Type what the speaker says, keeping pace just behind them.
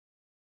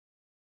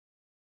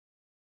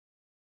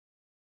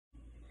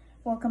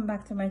Welcome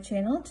back to my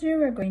channel. Today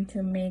we're going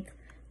to make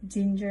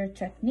ginger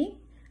chutney.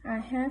 I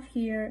have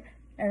here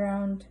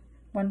around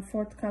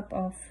 1/4 cup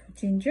of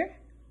ginger.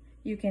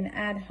 You can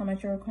add how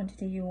much or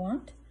quantity you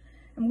want.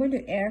 I'm going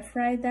to air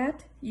fry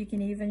that. You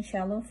can even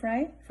shallow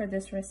fry for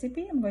this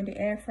recipe. I'm going to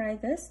air fry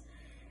this.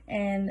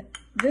 And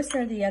these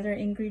are the other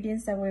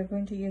ingredients that we're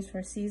going to use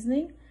for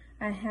seasoning.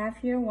 I have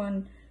here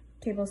 1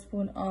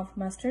 tablespoon of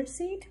mustard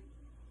seed,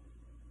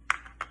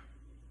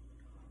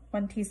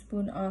 1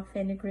 teaspoon of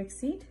fenugreek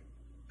seed,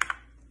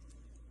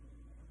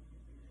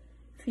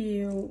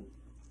 few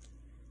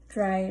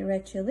dry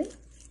red chili,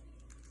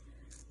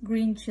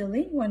 green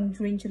chili, 1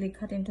 green chili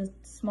cut into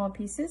small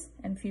pieces,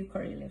 and few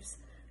curry leaves.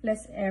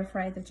 Let's air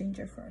fry the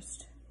ginger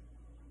first.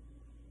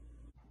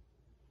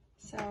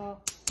 So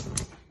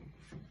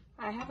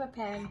I have a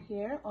pan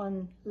here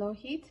on low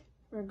heat.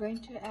 We're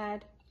going to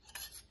add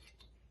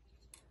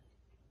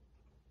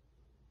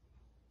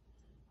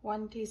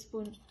 1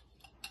 teaspoon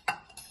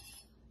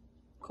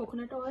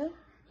coconut oil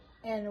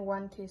and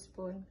 1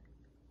 teaspoon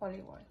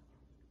olive oil.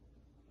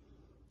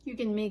 You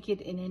can make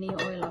it in any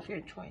oil of your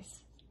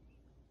choice.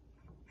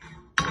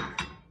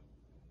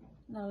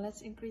 Now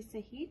let's increase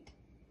the heat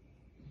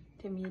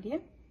to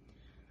medium.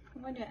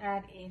 I'm going to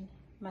add in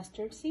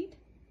mustard seed,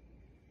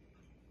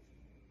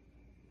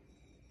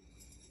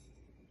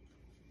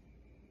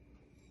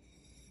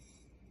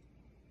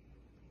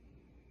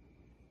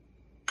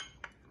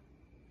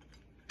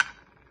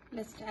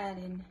 let's add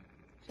in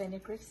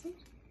fenugreek seed,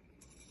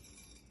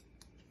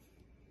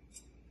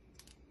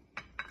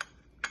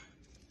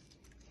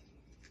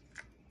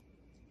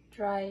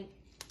 dry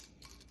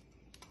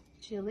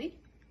chili,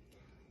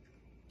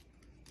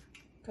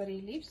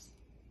 curry leaves,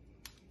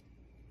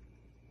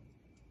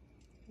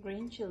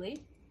 green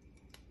chili.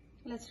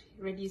 Let's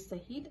reduce the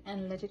heat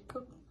and let it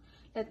cook.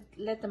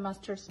 Let the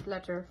mustard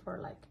splutter for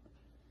like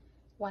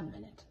 1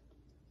 minute.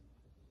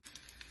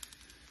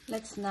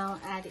 Let's now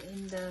add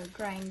in the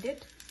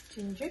grinded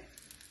ginger.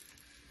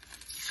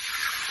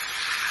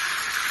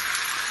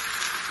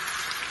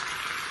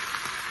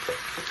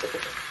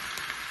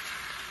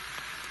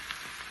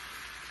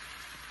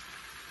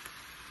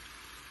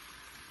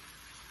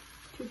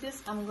 To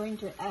this, I'm going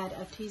to add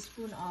a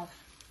teaspoon of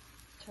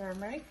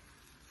turmeric,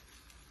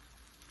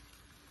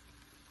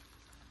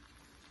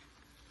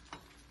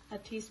 a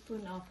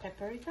teaspoon of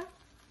paprika,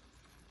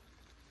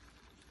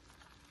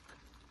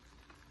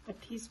 a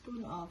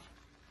teaspoon of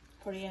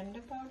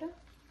coriander powder,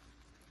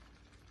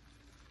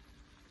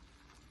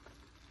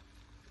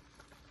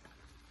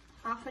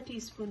 half a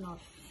teaspoon of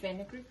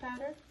fenugreek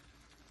powder,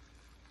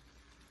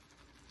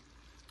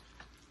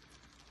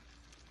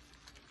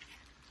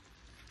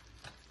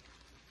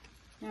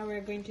 now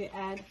we're going to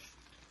add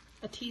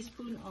a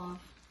teaspoon of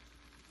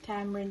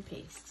tamarind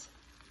paste.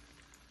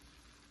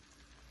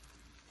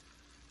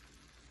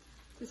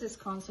 This is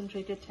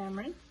concentrated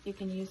tamarind. You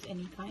can use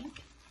any kind.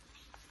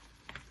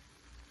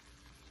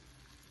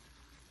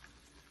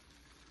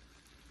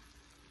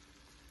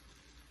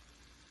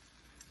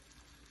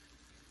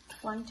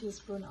 One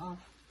teaspoon of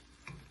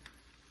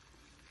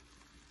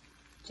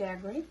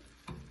jaggery,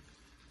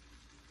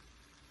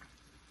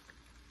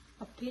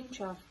 a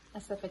pinch of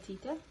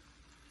asafoetida,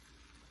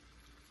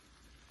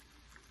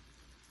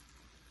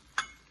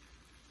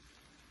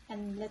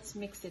 and let's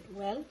mix it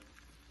well.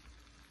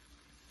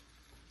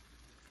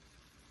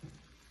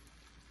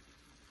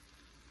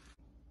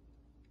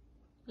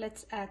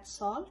 Let's add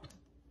salt.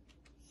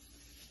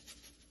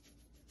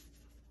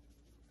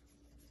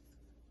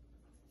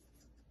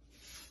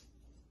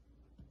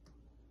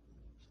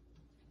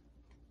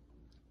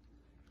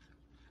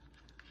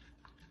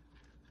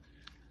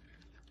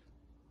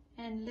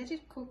 And let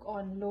it cook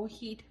on low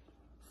heat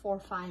for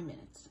 5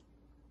 minutes.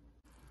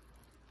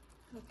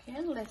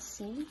 Okay, let's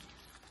see.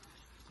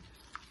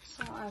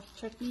 So our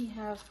chutney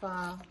have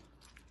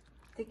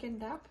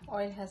thickened up,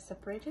 oil has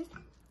separated.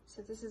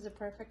 So this is the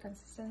perfect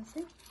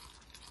consistency.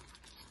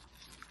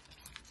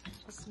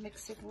 Just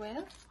mix it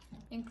well.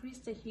 Increase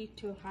the heat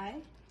to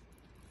high.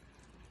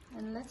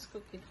 And let's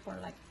cook it for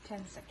like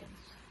 10 seconds.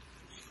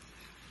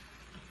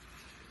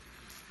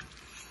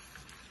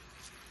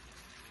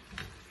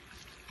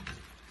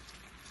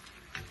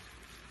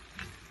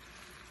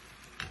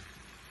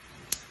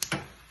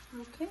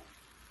 Okay,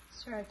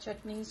 so our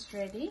chutney is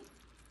ready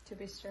to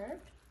be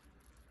served.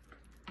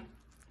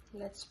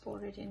 Let's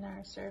pour it in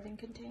our serving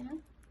container.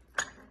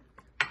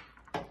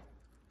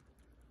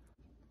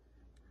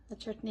 The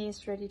chutney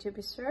is ready to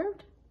be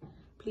served.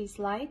 Please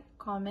like,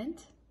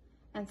 comment,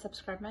 and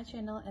subscribe my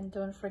channel, and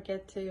don't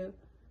forget to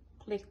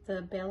click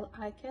the bell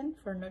icon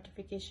for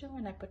notification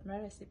when I put my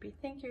recipe.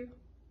 Thank you.